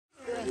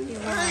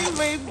Hi,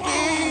 my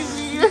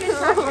baby.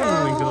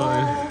 Oh my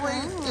god. Oh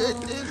my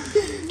goodness.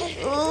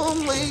 Oh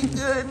my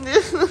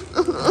goodness.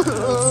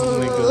 Oh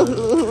my god.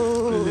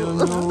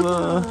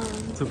 Leonora.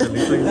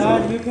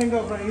 Dad, you can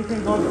go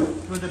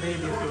with the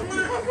baby.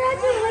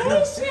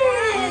 Congratulations!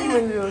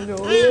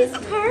 He's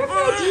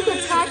perfect. You can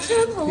touch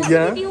him, hold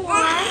him if you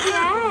want.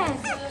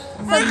 Yes.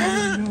 So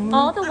just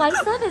all the white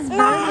stuff is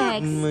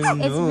Vermix.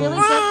 It's really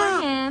good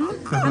for him.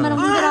 I'm gonna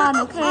leave it on,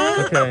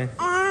 okay? Okay.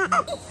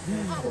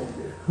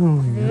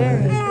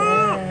 Very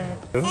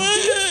good.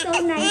 He's so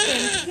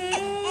nice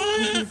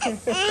and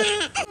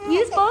pink.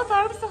 Use both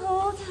arms to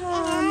hold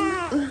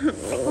him.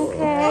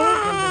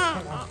 Okay.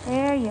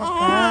 There you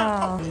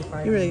go.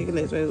 You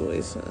recognize my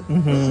voice, huh?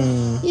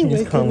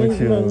 He's calm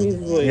with you.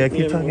 Voice, Yeah,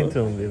 keep talking to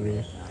him,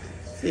 baby.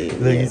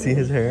 Look, you see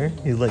his hair?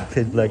 He's like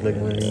pitch black like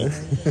mine.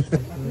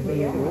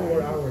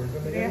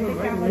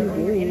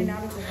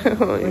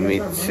 Oh,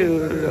 me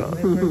too.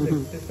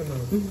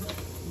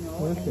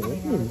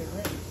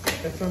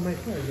 That's from my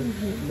car.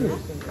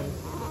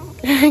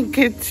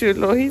 Get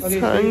chulo, he's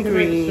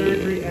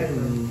hungry.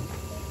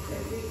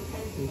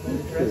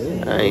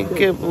 Ay,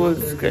 que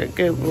busca,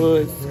 que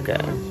busca.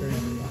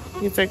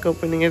 He's like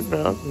opening his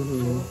mouth.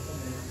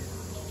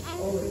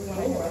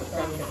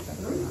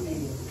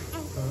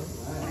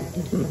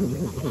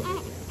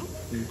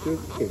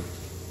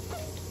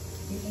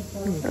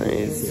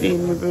 Ay, sí,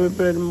 mi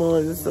bebé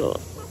hermoso.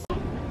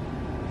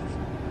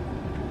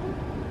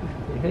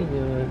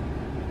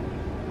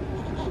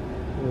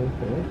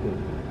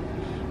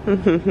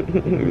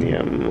 Mi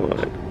amor.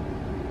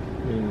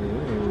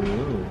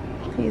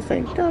 He's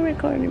like, don't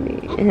record me.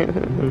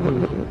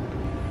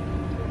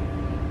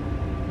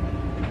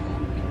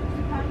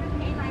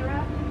 Mayra?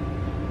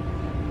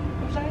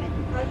 I'm sorry?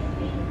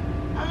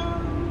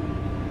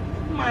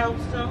 Mild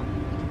still.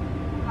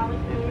 How was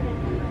your year?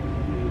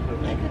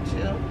 I could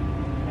chill.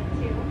 Like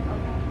 2?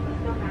 Okay. Let's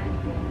go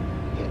manageable.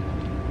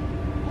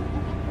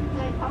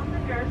 Like off the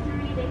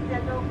nursery, they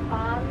said they'll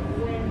come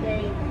when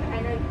they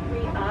kind of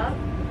free up.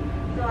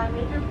 So I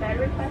made your bed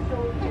request so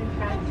we can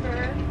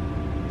transfer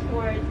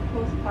towards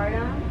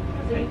postpartum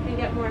so you can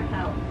get more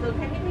help. So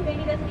technically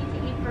baby doesn't need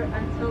to eat for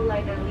until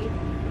like at least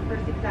the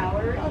first 6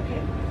 hours.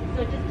 Okay.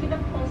 So just keep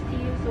him close to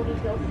you so he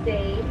feels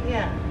safe.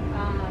 Yeah.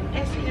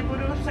 And so you put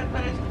a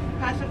separate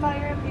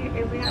pacifier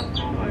if we have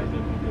one, or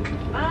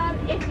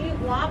if you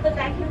want, but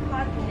that can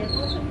cause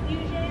nipple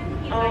confusion.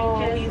 He oh,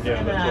 might he's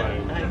just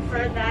gonna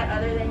prefer that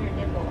other than your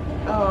nipple.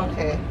 Oh,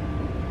 okay.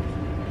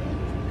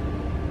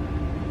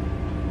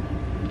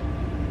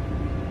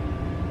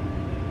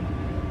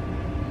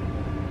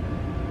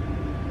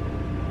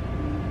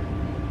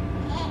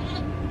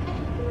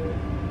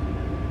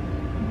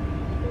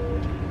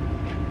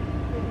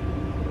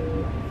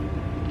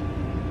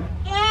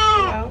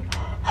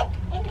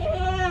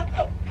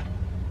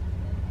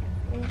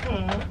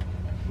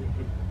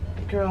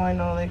 Girl, I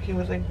know, like he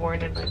was like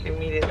born and like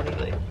immediately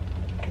like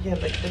he had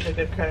like such a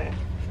good cry.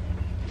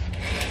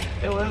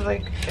 It was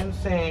like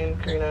insane,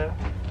 Karina.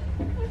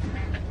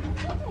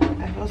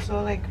 I feel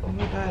so like, oh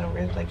my god,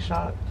 we're like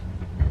shocked.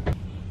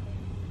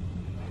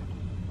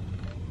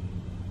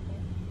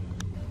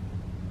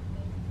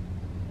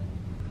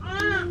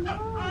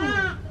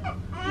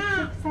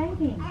 It's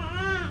exciting.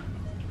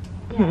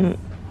 Yes.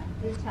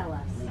 You tell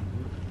us.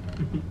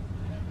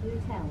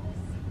 You tell us.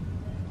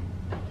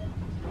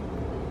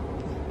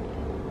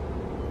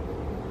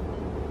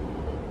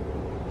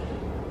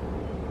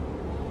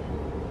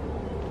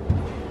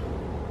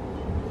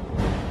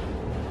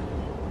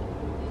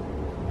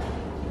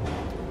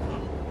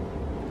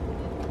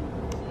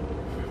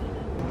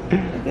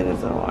 Look at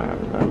his arm.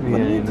 What Yeah,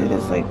 do you I do? know.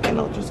 This like an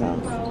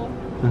ultrasound.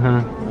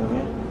 Uh-huh.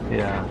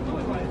 Yeah.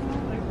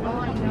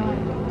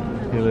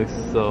 He looks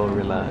so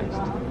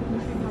relaxed.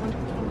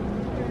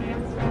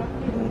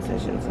 The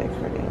incision's like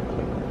hurting a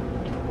little bit.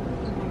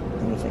 I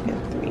think it's like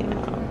at 3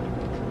 now.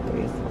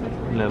 3 is like,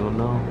 Let him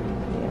know.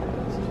 yeah,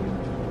 that's true.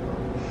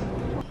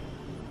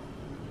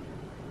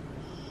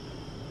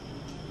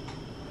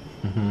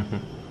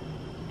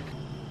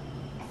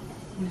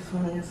 He's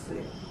falling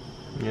asleep.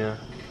 Yeah.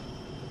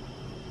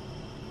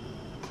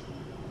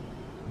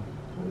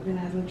 We've been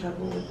having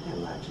trouble with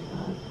him latching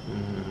on.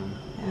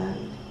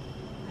 And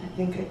I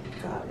think I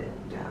got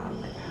it down.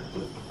 Like I have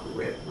to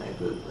grip my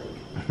boob, like,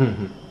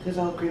 because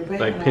I'll grip it.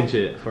 Like and pinch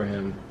it for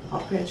him.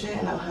 I'll pinch it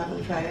and I'll have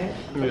him try it.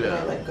 But then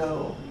I let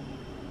go.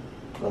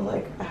 But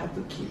like I have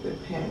to keep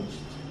it pinched.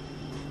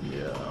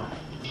 Yeah.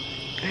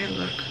 I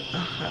look a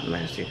hot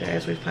mess, you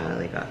guys. We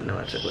finally got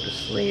Noah to go to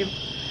sleep.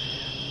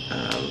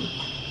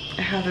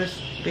 I have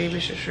this baby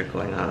shusher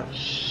going off.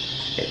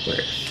 It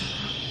works.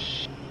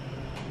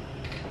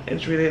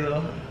 It's really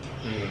low.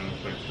 Yeah,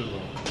 it's like too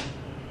low.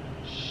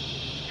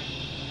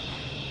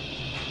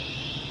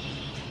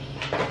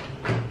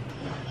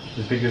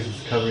 It's because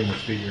it's covering the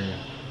speaker.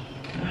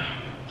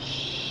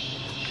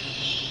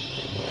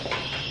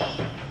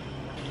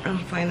 I'm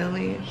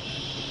finally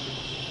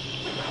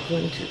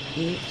going to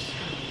eat.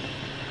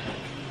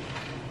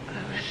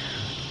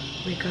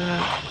 We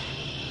got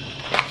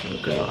some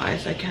good old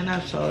ice. I can't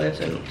have solids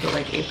until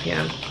like 8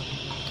 p.m.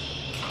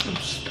 I'm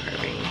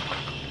starving.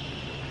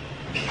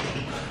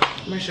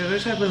 My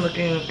sugars have been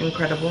looking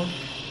incredible.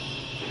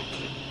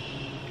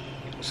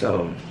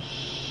 So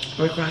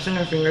we're crossing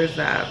our fingers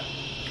that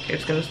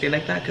it's gonna stay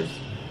like that, because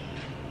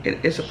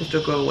it is supposed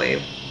to go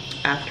away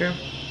after.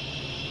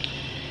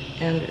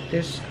 And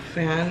this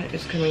fan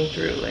is coming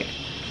through. Like,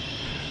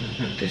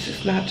 this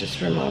is not just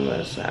for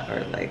mamas that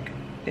are like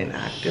in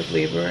active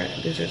labor.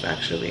 This is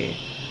actually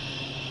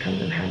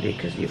comes in handy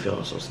because you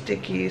feel so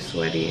sticky,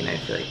 sweaty, and I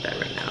feel like that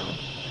right now.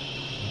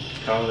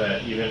 Tell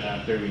that even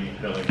after we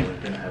feel like we're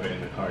gonna have it in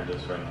the car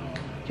just for now.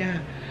 Yeah,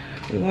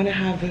 we want to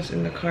have this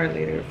in the car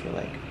later for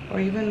like, or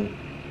even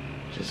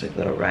just like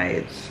little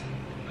rides.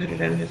 Put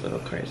it in his little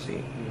car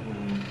seat.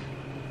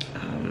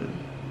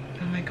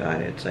 Oh my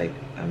god, it's like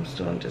I'm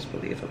still in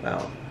disbelief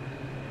about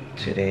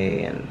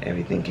today, and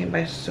everything came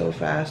by so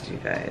fast, you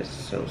guys,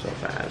 so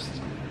fast.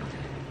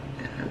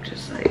 And I'm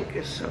just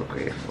like, so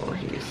grateful.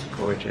 He's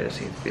gorgeous,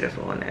 he's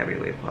beautiful in every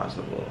way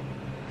possible.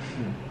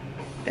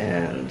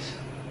 And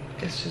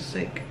it's just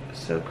like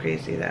so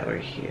crazy that we're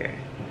here.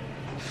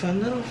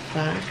 Fun little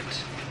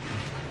fact,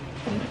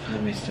 oh my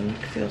god, my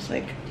stomach feels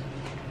like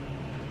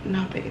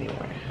not big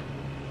anymore.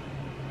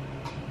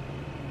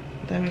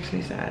 That makes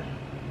me sad.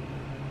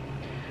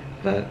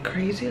 But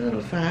crazy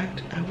little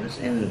fact, I was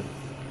in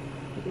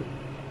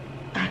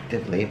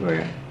active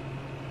labor,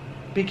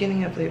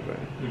 beginning of labor.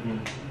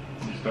 You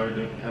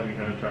started having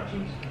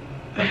contractions.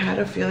 I had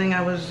a feeling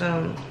I was,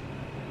 the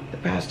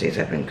past days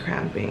I've been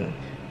cramping.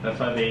 That's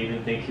why they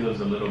even think he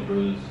was a little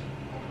bruised,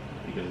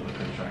 because of the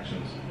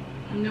contractions.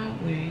 No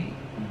way.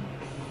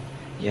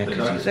 Yeah,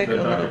 because he's like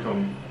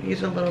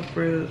he's a little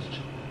bruised.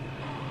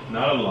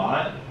 Not a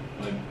lot,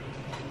 like,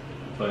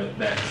 but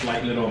that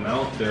slight little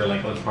amount, they're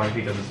like, oh, it's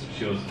probably because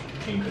she was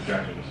in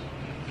contractions.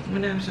 I'm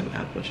gonna have some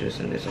apple juice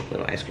and this like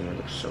little ice cream. It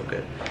looks so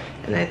good.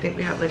 And I think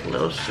we have like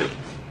little soup,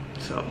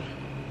 so I'm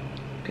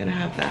gonna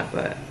have that.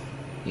 But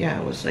yeah,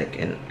 I was like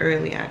in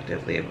early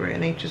active labor,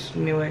 and I just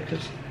knew it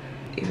because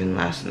even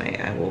last night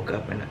I woke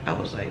up and I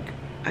was like,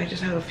 I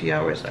just have a few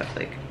hours left,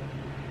 like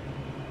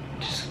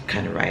just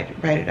kind of write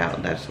it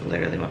out. That's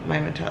literally my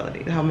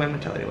mentality, how my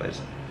mentality was.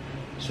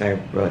 So I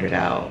wrote it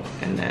out,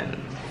 and then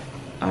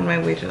on my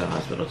way to the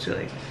hospital too,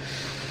 like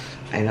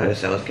I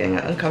noticed I was getting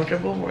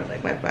uncomfortable, where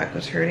like my back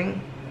was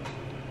hurting,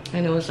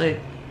 and it was like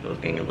it was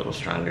getting a little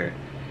stronger.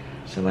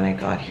 So when I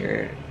got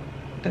here,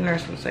 the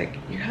nurse was like,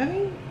 "You're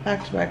having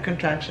back-to-back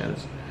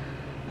contractions."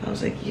 I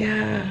was like,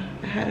 "Yeah,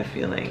 I had a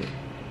feeling."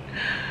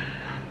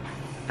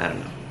 I don't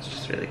know, it's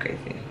just really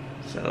crazy.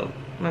 So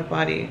my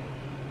body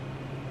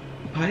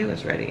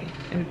was ready,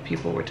 and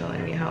people were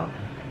telling me how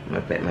my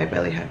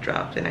belly had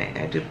dropped, and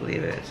I do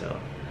believe it. So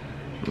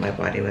my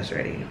body was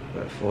ready,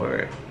 but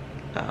for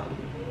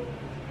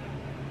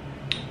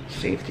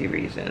safety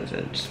reasons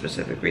and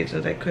specific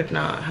reasons, I could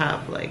not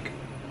have like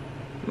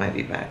my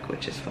VBAC,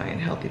 which is fine.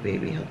 Healthy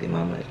baby, healthy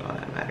mama is all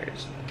that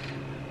matters.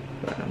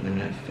 But I'm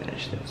gonna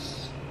finish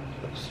this.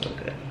 It looks so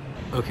good.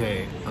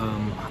 Okay,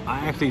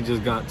 I actually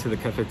just got to the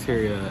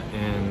cafeteria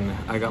and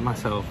I got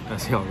myself,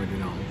 as you already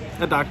know,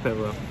 a Dr.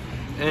 Pepper.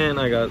 And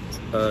I got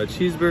a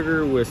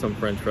cheeseburger with some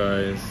french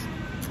fries.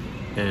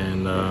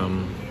 And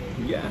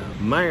yeah,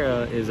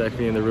 Mayra is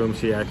actually in the room.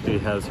 She actually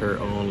has her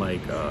own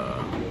like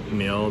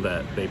meal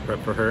that they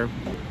prep for her.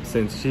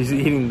 Since she's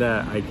eating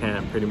that, I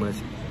can't pretty much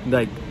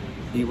like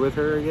eat with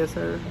her, I guess,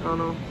 or I don't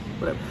know,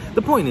 whatever.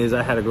 The point is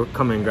I had to go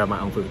come in and grab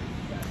my own food.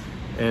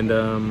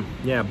 And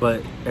yeah,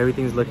 but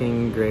everything's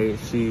looking great.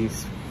 She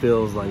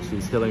feels like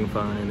she's healing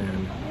fine,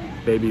 and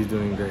baby's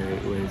doing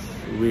great, which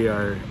we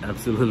are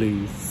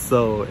absolutely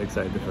so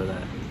excited for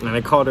that. And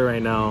I called her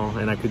right now,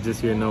 and I could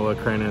just hear Noah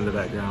crying in the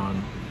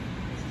background.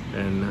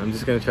 And I'm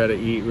just gonna try to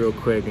eat real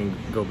quick and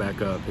go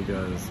back up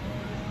because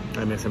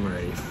I miss him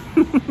already.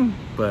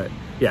 But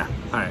yeah,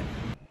 all right.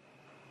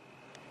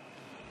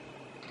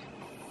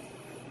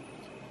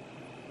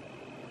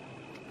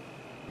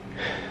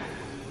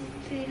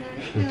 Say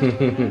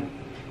hi,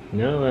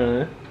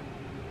 Noah.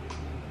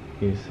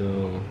 He's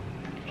so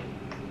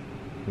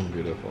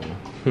beautiful.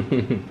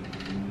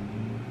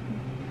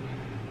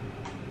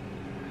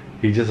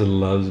 He just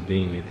loves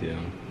being with you.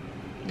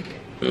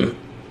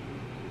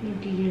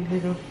 Look at your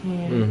little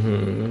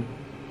hand.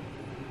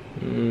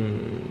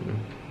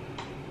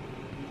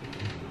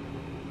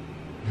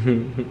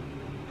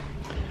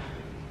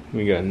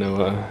 We got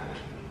Noah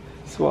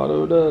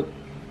swaddled up.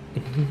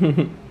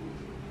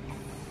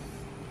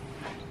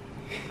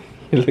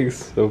 He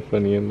looks so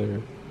funny in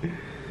there.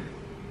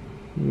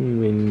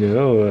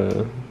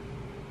 Noah.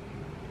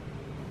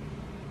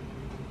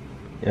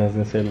 Yeah, I was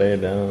gonna say lay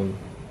it down.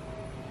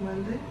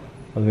 Monday?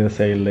 I was gonna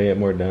say lay it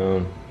more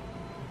down.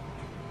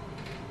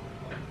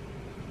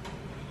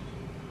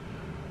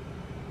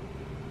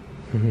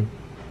 Good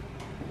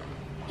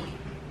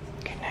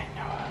night,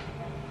 Noah.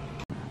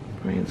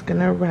 Bryan's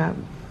gonna wrap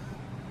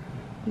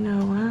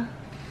Noah.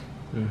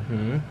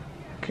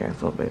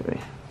 Careful, baby.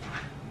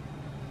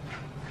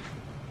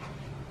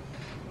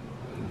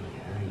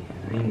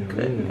 My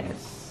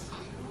goodness.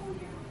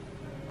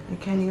 I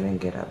can't even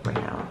get up right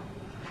now.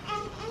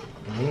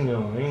 I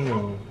know. Ay,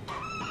 no,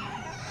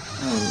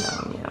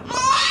 mi amor.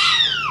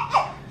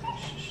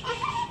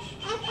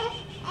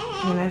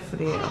 Tiene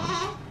frío.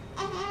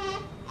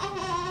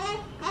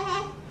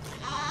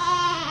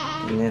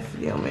 Tiene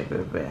frío, mi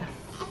bebé.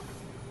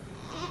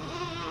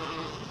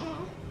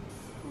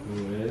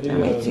 Let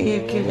me see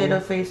your cute little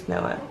face,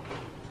 Noah.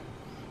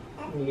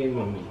 Okay,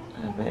 mommy.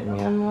 A ver, mi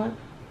amor.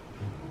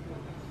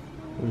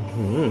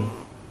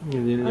 Ay,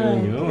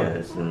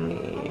 Dios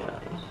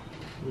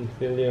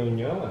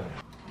mío.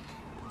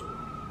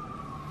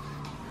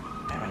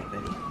 Alright,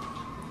 buddy. I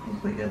think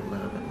we get a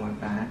little bit more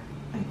back.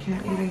 I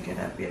can't even get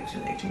up yet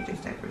till they change his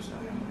diapers, so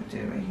I'm gonna do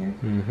it right here.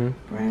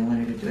 Bryan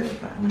wanted to do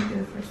it, but I'm gonna do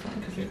the first one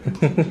because they've been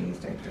changing his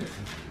diapers.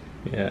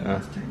 Yeah.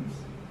 Last times.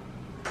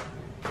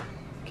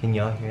 Can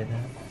y'all hear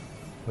that?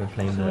 We're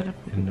playing So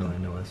the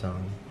Noah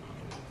song.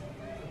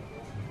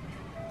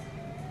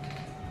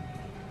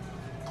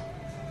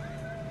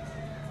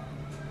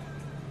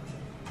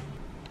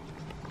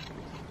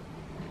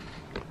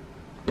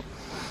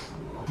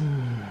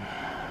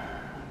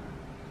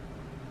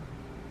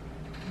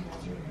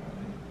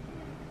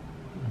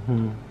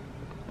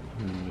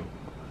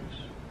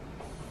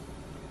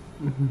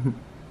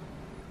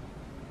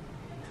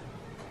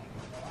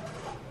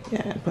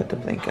 Yeah, put the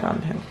blanket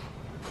on him.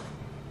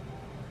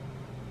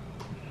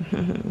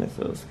 This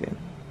feels good.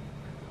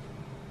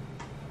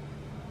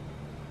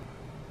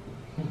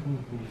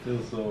 You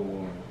feel so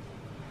warm.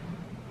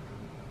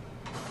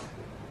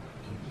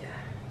 Yeah.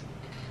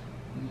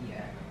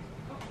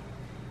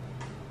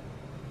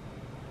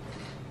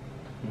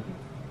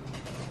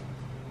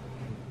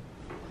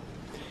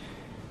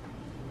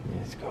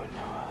 Let's go,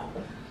 Noah.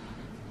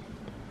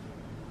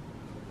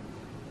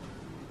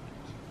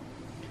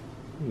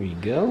 Here we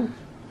go.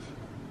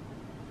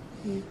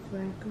 He's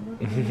like,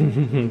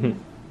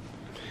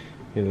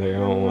 He's like, I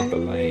don't want the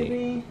light.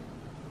 Baby.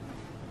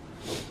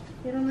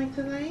 You don't like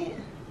the light?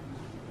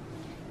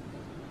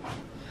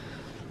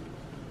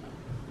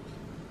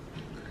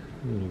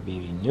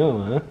 Baby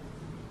Noah.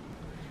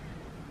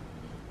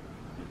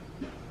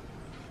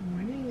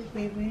 Morning,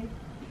 baby.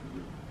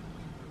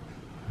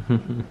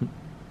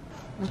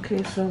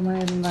 Okay, so my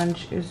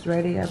lunch is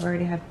ready. I've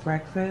already had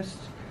breakfast.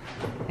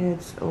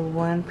 It's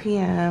 1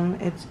 p.m.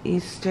 It's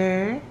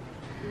Easter.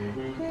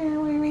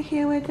 And we're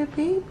here with the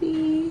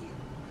baby.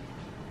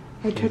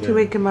 I tried to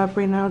wake him up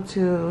right now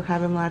to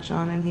have him latch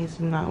on, and he's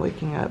not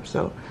waking up.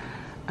 So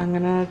I'm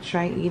gonna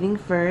try eating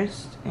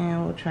first,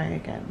 and we'll try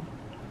again.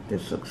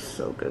 This looks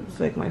so good.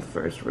 It's like my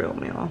first real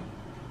meal.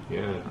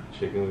 Yeah,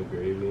 chicken with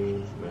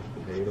gravy, mashed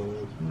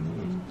potatoes.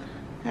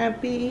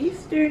 Happy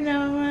Easter,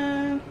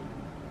 Noah.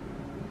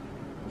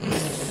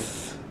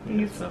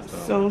 He's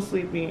so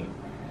sleepy.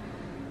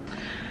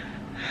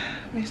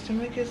 My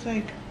stomach is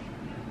like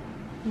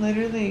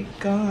literally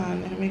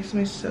gone. It makes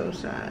me so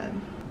sad.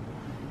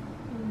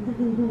 What's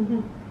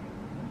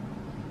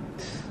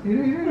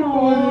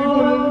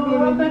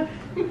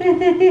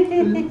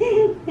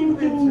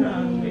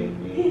wrong,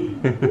 baby?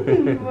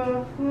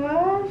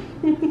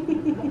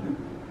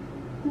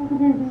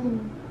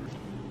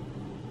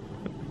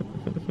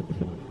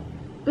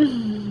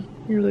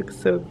 You look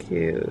so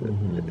cute.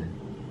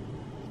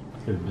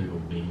 His big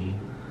old baby.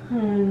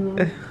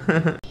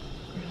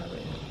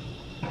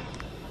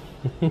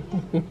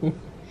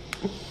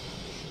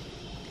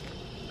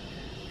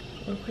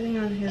 We're putting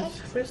on his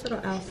first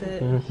little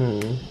outfit.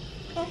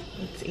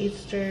 It's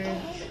Easter.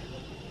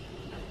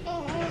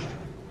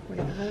 Wait,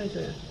 how do I do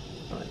it?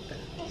 Oh, like that.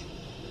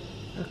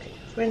 Okay.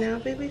 For now,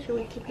 baby, should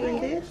we keep you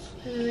in this?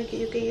 And then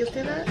you get used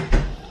to that?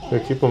 They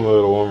keep them a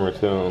little warmer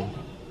too.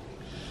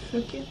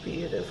 Look, you're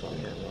beautiful,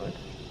 my lord.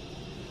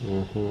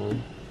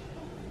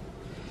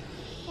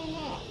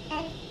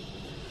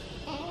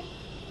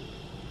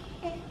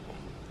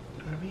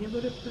 Are we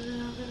able to put it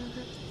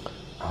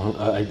on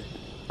there?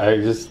 I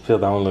just feel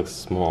that one looks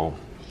small.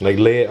 Like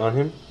lay it on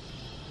him.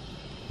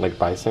 Like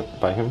by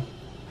him.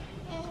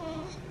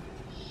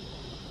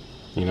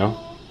 You know?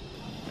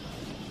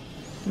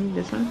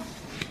 This one?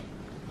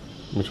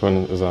 Which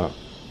one is that?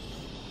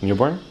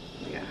 Newborn?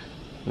 Yeah.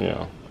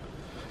 Yeah.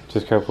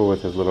 Just careful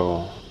with his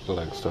little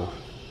leg stuff.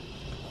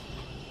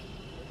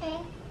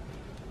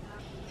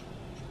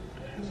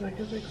 It's like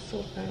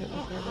so bad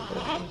inside the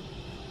body.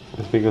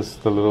 It's because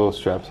the little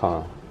straps,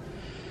 huh?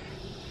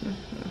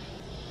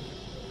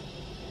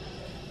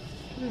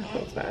 That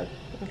feels bad.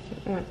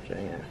 Yeah.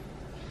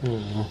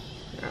 Mm-hmm.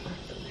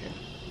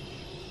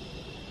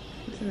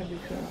 It's gonna be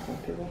too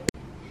uncomfortable.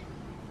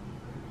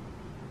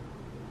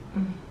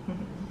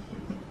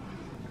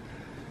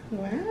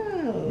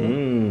 Wow.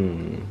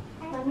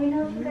 Let me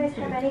know if you guys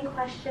have any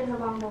questions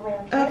along the way,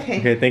 okay? Okay.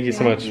 Okay, thank you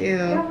so much. You're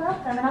welcome.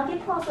 And I'll give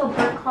you also a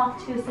bird cloth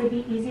too, so it'd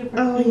be easier for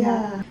Oh, cleanup.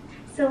 yeah.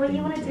 So what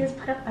you want to do is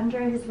put up under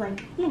his,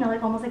 like, you know,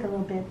 like almost like a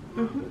little bit.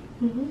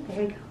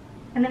 There you go.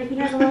 And then if he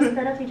has a little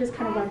spit up, you just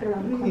kind of wrap it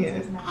around the corners of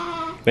his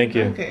mouth. Thank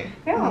you. Okay.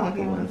 You're Oh,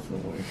 welcome. he wants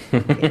some more.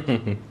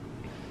 Okay.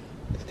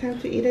 It's time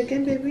to eat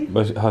again, baby.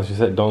 But how she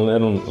said, don't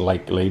let him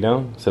like lay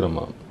down, sit him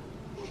up.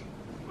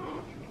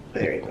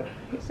 There you go.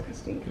 He says.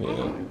 nasty.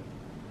 Yeah.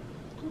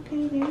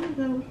 Okay, there you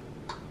go.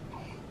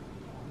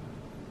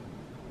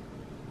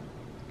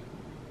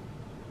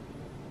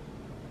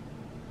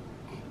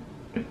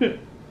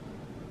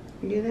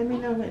 You let me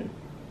know when.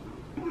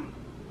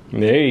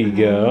 There you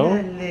go.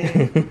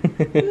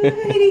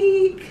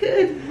 Buddy,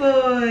 good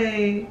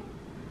boy.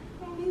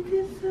 You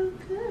did so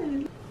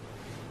good.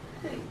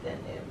 Take that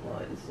there,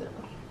 boy.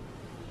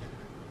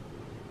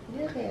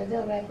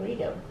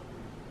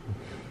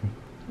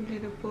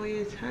 Little boy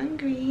is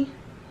hungry.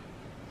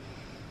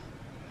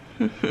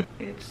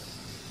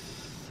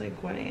 It's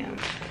like 1 a.m.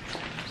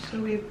 So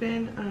we've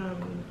been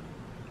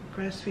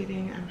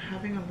breastfeeding. I'm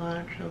having a lot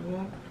of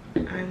trouble.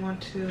 I want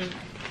to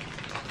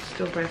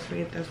still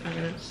breastfeed. That's not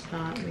gonna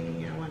stop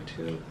me. I want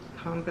to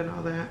pump and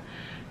all that.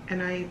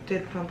 And I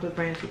did pump with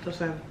Bryan,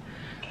 so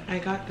I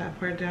got that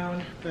part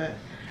down, but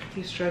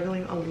he's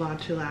struggling a lot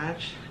to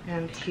latch,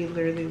 and he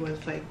literally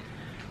was like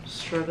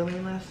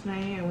struggling last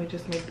night, and we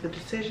just made the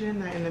decision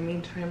that in the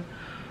meantime,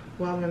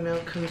 while my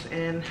milk comes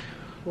in,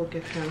 we'll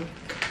give him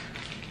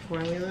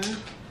formula.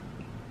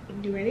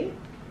 You ready?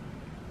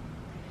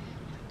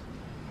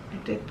 I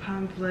did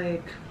pump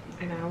like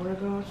an hour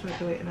ago, so I have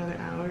to wait another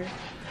hour.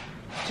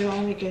 Still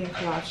only getting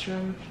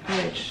colostrum,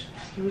 which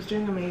he was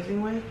doing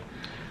amazing with,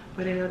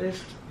 but I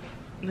noticed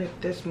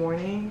like this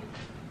morning,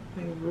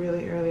 like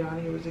really early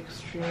on, he was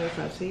extremely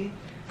fussy.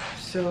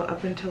 So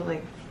up until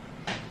like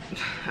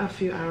a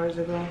few hours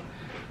ago,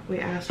 we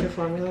asked for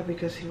formula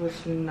because he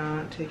was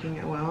not taking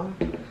it well.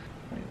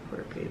 My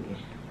poor baby.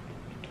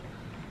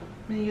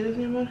 Man, you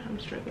listening about? I'm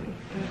struggling.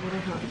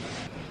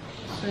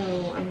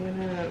 So I'm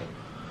gonna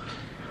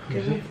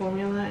give him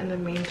formula in the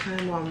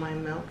meantime while my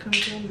milk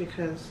comes in,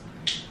 because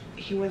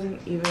he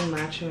wasn't even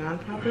latching on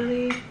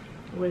properly,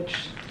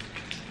 which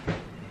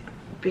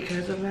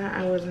because of that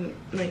I wasn't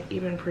like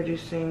even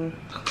producing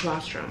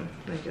colostrum.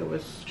 Like it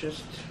was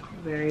just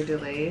very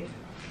delayed.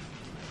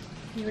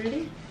 You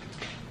ready?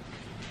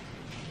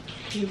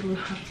 He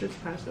loves his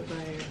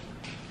pacifier.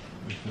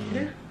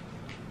 Yeah?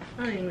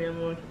 Alright, mi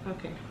amor.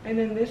 Okay. And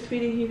then this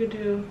feeding he could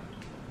do.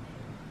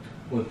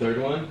 What, third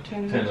one?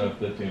 10 of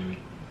 15.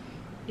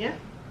 Yeah?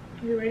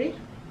 You ready?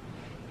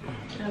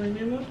 Alright,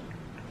 mi amor.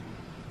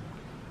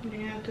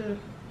 You have to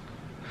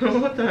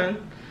hold on.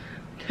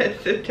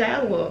 That's the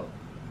towel.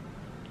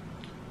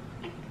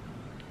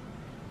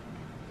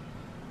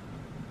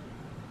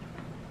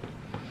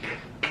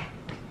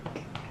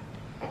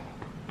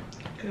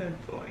 Good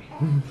boy.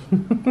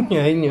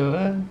 I know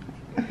it.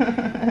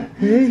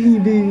 Hey,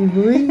 baby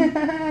boy.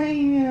 Hi,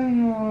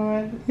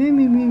 amor. Hey,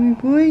 baby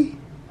boy.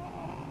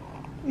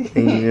 I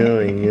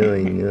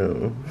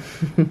know.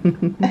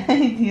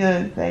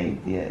 Dios, ay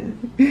Dios.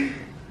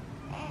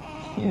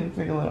 He's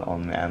like a little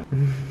old man.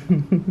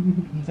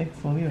 He's like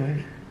fully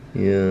awake.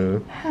 Yeah.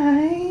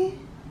 Hi.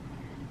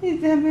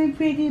 Is that my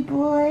pretty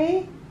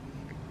boy?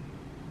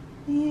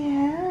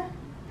 Yeah.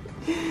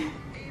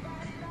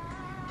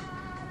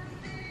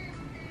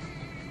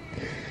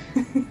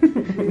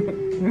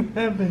 What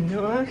happened,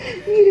 Noah?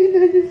 You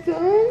know the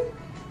song?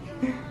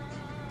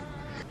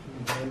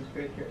 Don't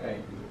scratch your eye.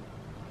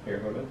 Here,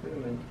 hold on for a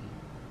minute.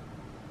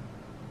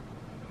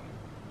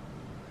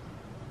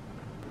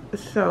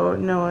 So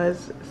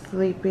Noah's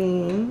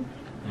sleeping.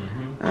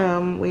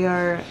 We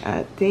are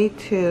at day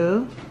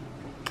 2,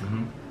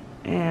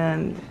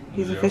 and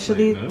he's Zero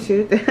officially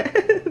sleep, no?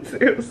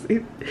 zero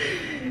sleep.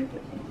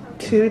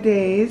 2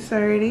 days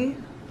already,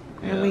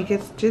 and we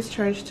get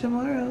discharged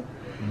tomorrow.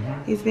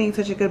 He's being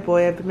such a good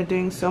boy. I've been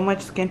doing so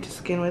much skin to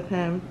skin with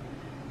him,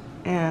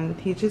 and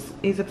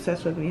he's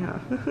obsessed with me, huh?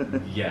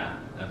 Yeah,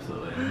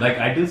 absolutely. Like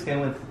I do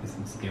skin to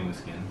skin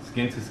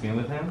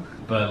with him,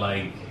 but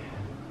like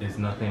it's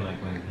nothing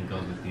like when he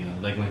goes with you.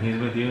 Like when he's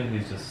with you,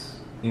 he's just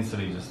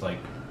instantly just like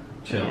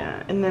chill.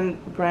 Yeah, and then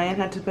Bryan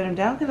had to put him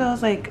down because I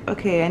was like,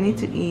 okay, I need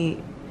to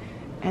eat,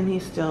 and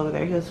he's still over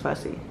there. He was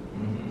fussy.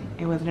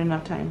 It wasn't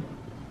enough time.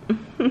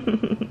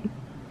 Okay.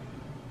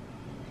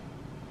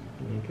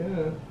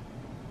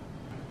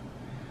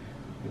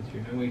 Since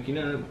you're not waking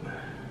up,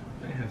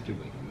 I have to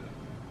wake you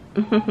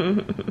up.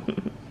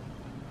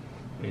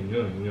 I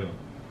know.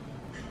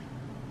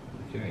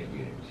 It's alright,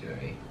 dude. It's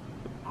alright.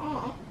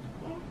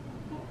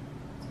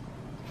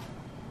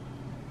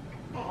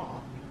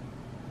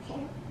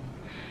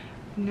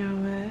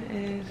 Noah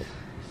is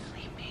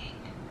sleeping.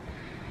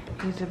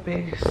 He's a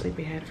big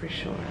sleepyhead for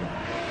sure.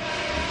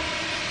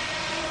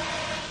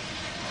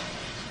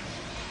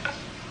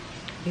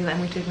 He let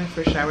me take my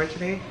first shower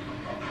today.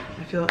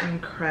 I feel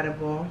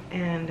incredible.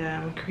 And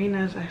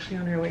Karina's actually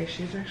on her way.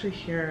 She's actually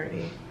here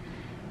already.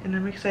 And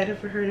I'm excited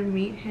for her to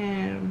meet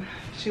him.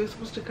 She was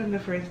supposed to come the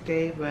first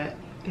day, but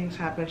things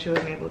happened. She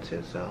wasn't able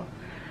to, so.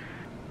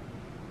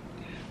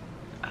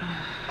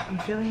 I'm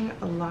feeling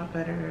a lot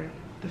better.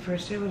 The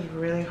first day was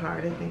really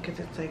hard, I think,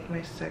 because it's like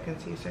my second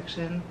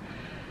C-section.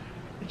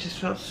 It just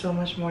felt so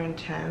much more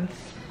intense.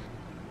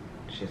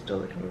 She's still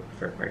looking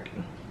for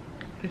parking.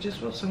 It just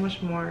felt so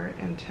much more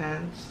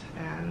intense,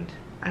 and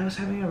I was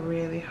having a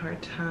really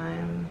hard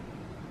time.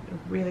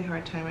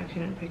 I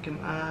couldn't pick him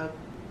up.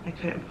 I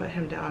couldn't put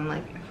him down.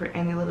 Like for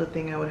any little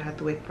thing I would have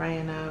to wake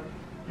Bryan up,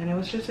 and it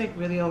was just like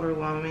really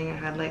overwhelming. I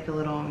had like a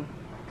little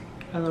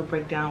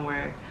breakdown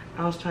where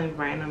I was telling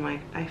Bryan, I'm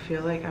like, I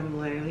feel like I'm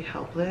literally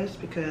helpless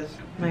because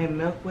my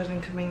milk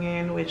wasn't coming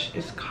in, which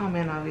is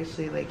common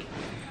obviously. Like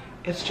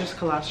it's just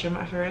colostrum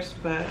at first,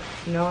 but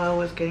Noah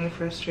was getting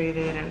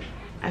frustrated, and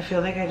I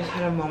feel like I just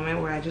had a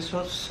moment where I just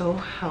felt so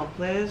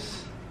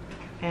helpless,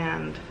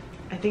 and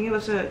I think it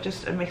was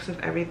just a mix of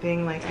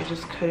everything. Like I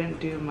just couldn't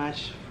do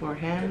much for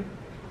him,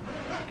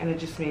 and it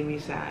just made me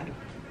sad.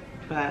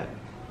 But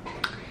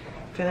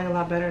feeling a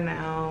lot better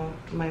now.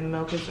 My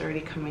milk is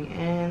already coming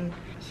in,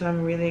 so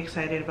I'm really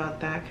excited about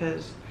that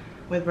because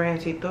with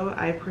Bryancito,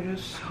 I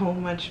produce so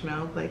much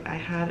milk. Like I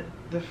had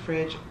the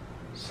fridge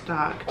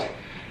stocked,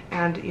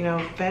 and you know,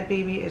 fed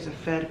baby is a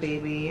fed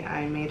baby.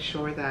 I made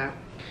sure that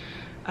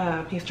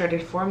he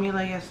started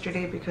formula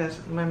yesterday because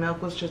my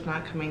milk was just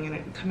not coming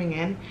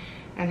in,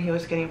 and he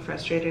was getting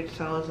frustrated.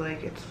 So I was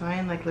like, it's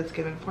fine, like let's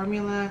give him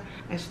formula.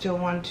 I still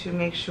want to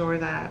make sure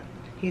that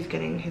he's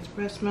getting his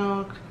breast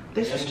milk.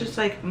 This is just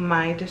like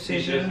my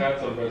decision. He just had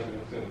some breast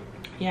milk too.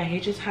 Yeah, he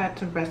just had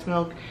some breast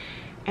milk,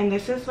 and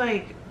this is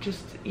like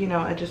just, you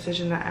know, a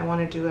decision that I want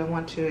to do. I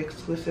want to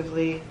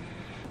exclusively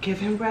give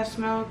him breast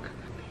milk.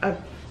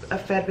 A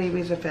fed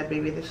baby is a fed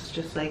baby. This is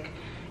just like,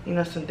 you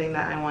know, something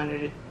that I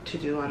wanted to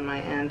do on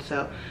my end.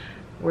 So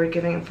we're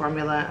giving him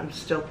formula. I'm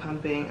still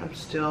pumping. I'm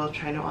still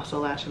trying to also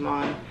latch him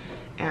on,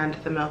 and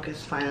the milk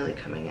is finally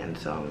coming in,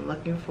 so I'm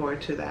looking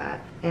forward to that.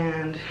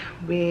 And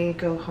we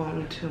go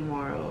home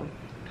tomorrow,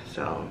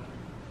 so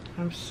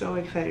I'm so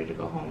excited to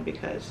go home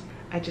because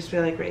I just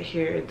feel like right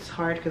here it's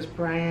hard because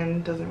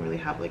Bryan doesn't really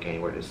have like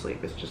anywhere to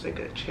sleep. It's just like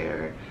a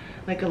chair,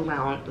 like a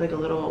lounge, like a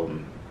little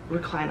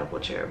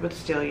reclinable chair, but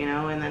still, you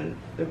know. And then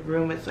the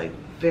room is like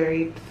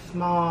very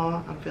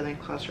small. I'm feeling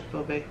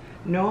claustrophobic.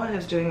 Noah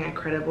is doing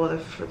incredible.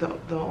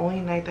 The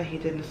only night that he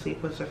didn't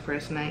sleep was the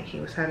first night. He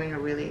was having a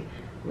really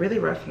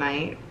rough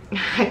night.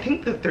 I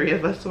think the three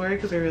of us were,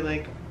 because we were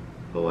like,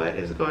 what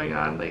is going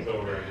on? Like,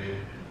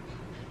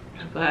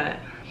 but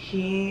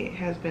he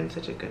has been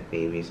such a good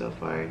baby so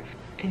far.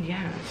 And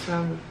yeah, so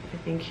I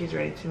think he's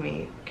ready to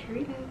meet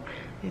Karina,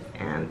 his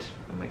aunt.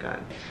 Oh my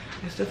god,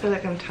 I still feel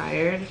like I'm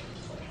tired,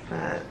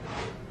 but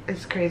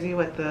it's crazy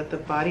what the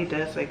body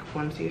does. Like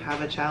once you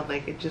have a child,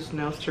 like it just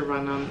knows to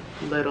run on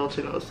little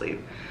to no sleep.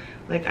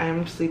 Like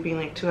I'm sleeping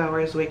like 2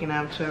 hours, waking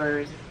up 2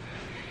 hours.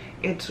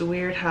 It's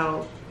weird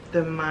how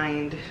the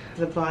mind,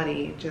 the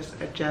body just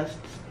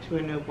adjusts to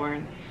a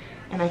newborn,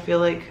 and I feel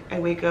like I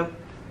wake up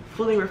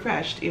fully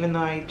refreshed even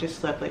though I just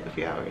slept like a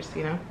few hours,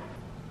 you know?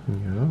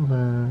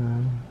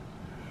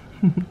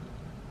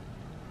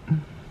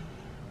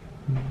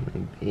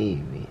 My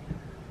baby.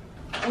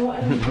 Oh,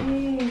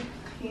 and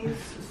he's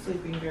a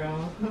sleeping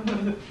girl.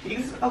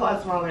 He's a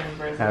lot smaller in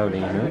person. Howdy,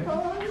 oh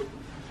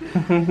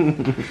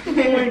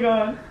my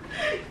god.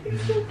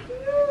 He's so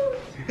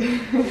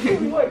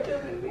cute. What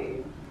does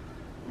me?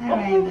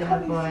 Alright, little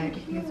boy.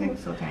 He's like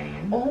so tiny.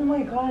 Oh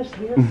my gosh,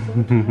 they are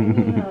so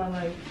tiny now.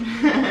 Like,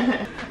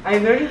 I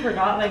literally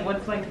forgot like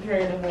what's like to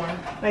carry anymore.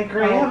 Like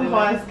Graham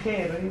was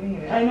kid. What do you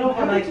mean? I know,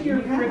 but like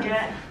you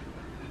forget.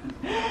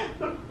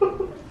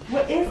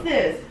 What is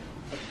this?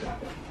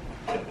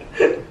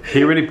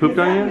 He already pooped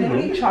on you?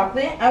 Literally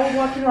chocolate. I was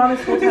walking around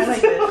this whole time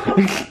like this.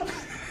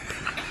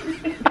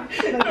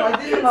 Like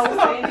I didn't know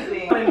say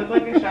anything. I look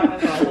like a shot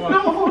myself. No,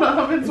 hold on.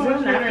 I've been so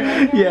much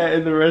better. Yeah,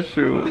 in the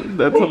restroom.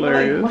 That's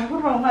hilarious. Like,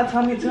 why would I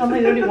tell me to? I'm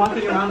literally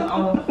walking around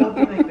on the whole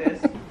thing like this.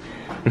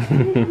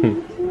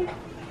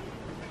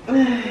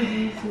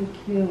 He's so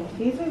cute.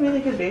 He's a really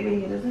good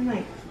baby. He doesn't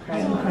like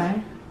cry. Doesn't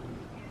cry?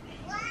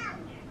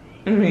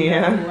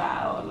 Yeah.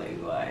 Wow, like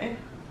why?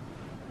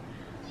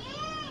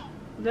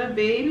 The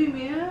baby,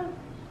 Mia.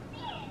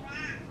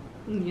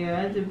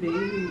 Yeah, the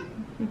baby.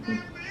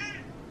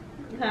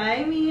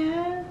 Hi,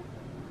 Mia.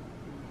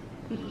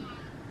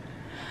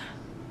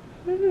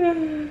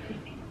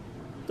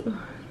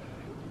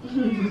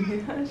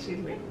 She's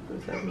making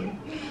this at me.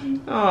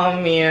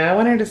 Oh, Mia. I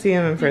want her to see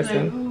him in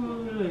person.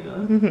 Like, oh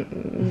my god.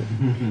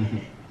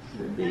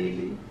 The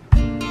baby.